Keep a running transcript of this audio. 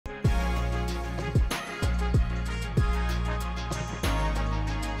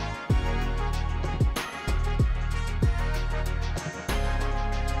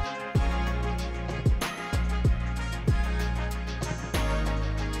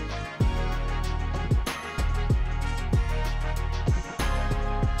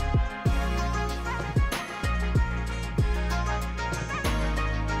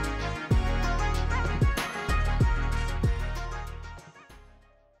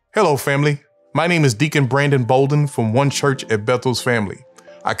Hello, family. My name is Deacon Brandon Bolden from One Church at Bethel's Family.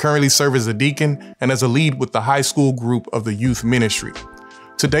 I currently serve as a deacon and as a lead with the high school group of the youth ministry.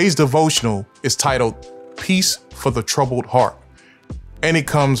 Today's devotional is titled Peace for the Troubled Heart, and it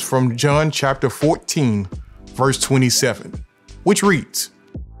comes from John chapter 14, verse 27, which reads,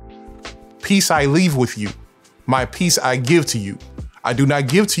 "Peace I leave with you, my peace I give to you. I do not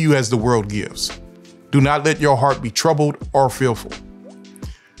give to you as the world gives. Do not let your heart be troubled or fearful."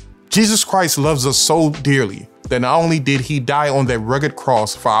 Jesus Christ loves us so dearly that not only did he die on that rugged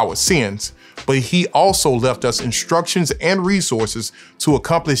cross for our sins, but he also left us instructions and resources to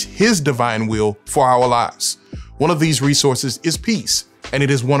accomplish his divine will for our lives. One of these resources is peace, and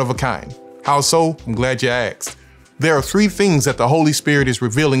it is one of a kind. How so? I'm glad you asked. There are three things that the Holy Spirit is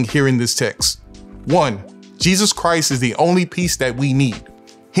revealing here in this text. 1, Jesus Christ is the only peace that we need.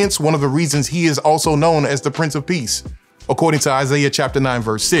 Hence, one of the reasons he is also known as the Prince of Peace, according to Isaiah chapter 9,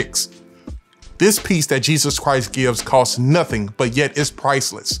 verse 6. This peace that Jesus Christ gives costs nothing, but yet is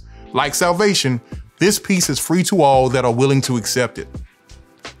priceless. Like salvation, this peace is free to all that are willing to accept it.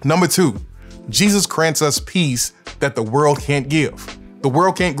 Number 2, Jesus grants us peace that the world can't give. The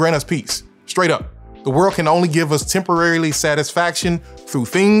world can't grant us peace. Straight up. The world can only give us temporarily satisfaction through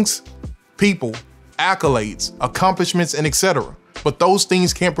things, people, accolades, accomplishments, and etc. But those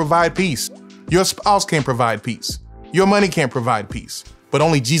things can't provide peace. Your spouse can't provide peace. Your money can't provide peace, but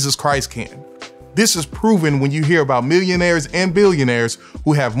only Jesus Christ can. This is proven when you hear about millionaires and billionaires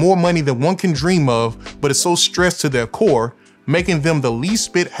who have more money than one can dream of, but is so stressed to their core, making them the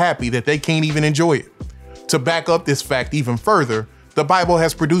least bit happy that they can't even enjoy it. To back up this fact even further, the Bible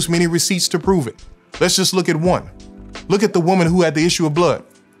has produced many receipts to prove it. Let's just look at one. Look at the woman who had the issue of blood.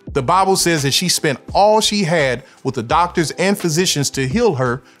 The Bible says that she spent all she had with the doctors and physicians to heal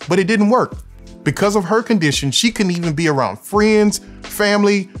her, but it didn't work. Because of her condition, she couldn't even be around friends,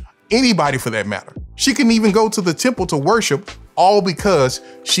 family, anybody for that matter. She couldn't even go to the temple to worship, all because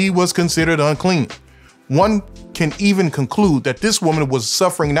she was considered unclean. One can even conclude that this woman was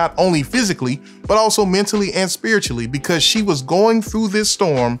suffering not only physically, but also mentally and spiritually because she was going through this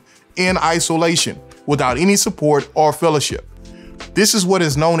storm in isolation without any support or fellowship. This is what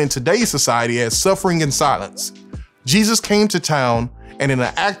is known in today's society as suffering in silence. Jesus came to town, and in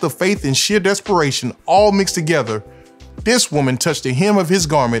an act of faith and sheer desperation, all mixed together, this woman touched the hem of his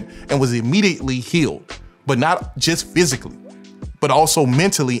garment and was immediately healed, but not just physically, but also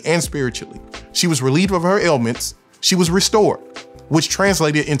mentally and spiritually. She was relieved of her ailments. She was restored, which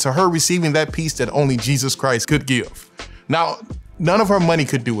translated into her receiving that peace that only Jesus Christ could give. Now, none of her money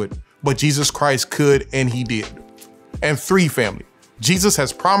could do it, but Jesus Christ could, and he did. And 3, family, Jesus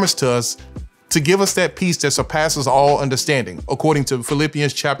has promised to us to give us that peace that surpasses all understanding, according to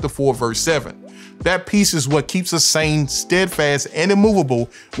Philippians chapter 4, verse 7. That peace is what keeps us sane, steadfast, and immovable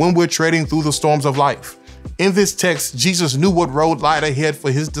when we're treading through the storms of life. In this text, Jesus knew what road lied ahead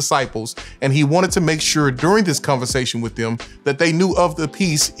for his disciples, and he wanted to make sure during this conversation with them that they knew of the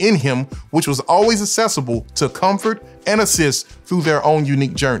peace in him, which was always accessible to comfort and assist through their own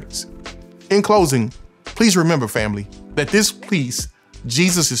unique journeys. In closing, please remember, family, that this peace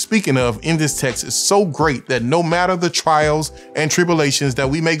Jesus is speaking of in this text is so great that no matter the trials and tribulations that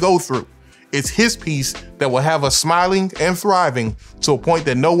we may go through, it's his peace that will have us smiling and thriving to a point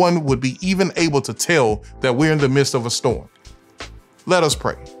that no one would be even able to tell that we're in the midst of a storm. Let us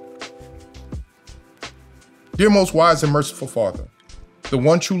pray. Dear most wise and merciful Father, the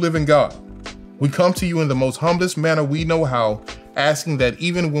one true living God, we come to you in the most humblest manner we know how, asking that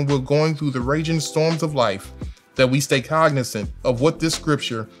even when we're going through the raging storms of life, that we stay cognizant of what this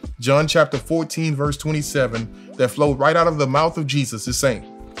scripture, John chapter 14, verse 27, that flowed right out of the mouth of Jesus is saying.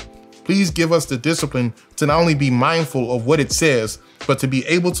 Please give us the discipline to not only be mindful of what it says, but to be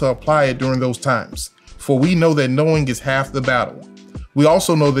able to apply it during those times. For we know that knowing is half the battle. We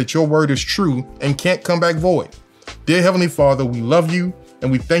also know that your word is true and can't come back void. Dear Heavenly Father, we love you and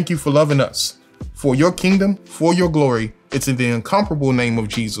we thank you for loving us. For your kingdom, for your glory, it's in the incomparable name of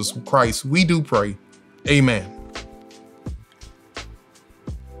Jesus Christ we do pray. Amen.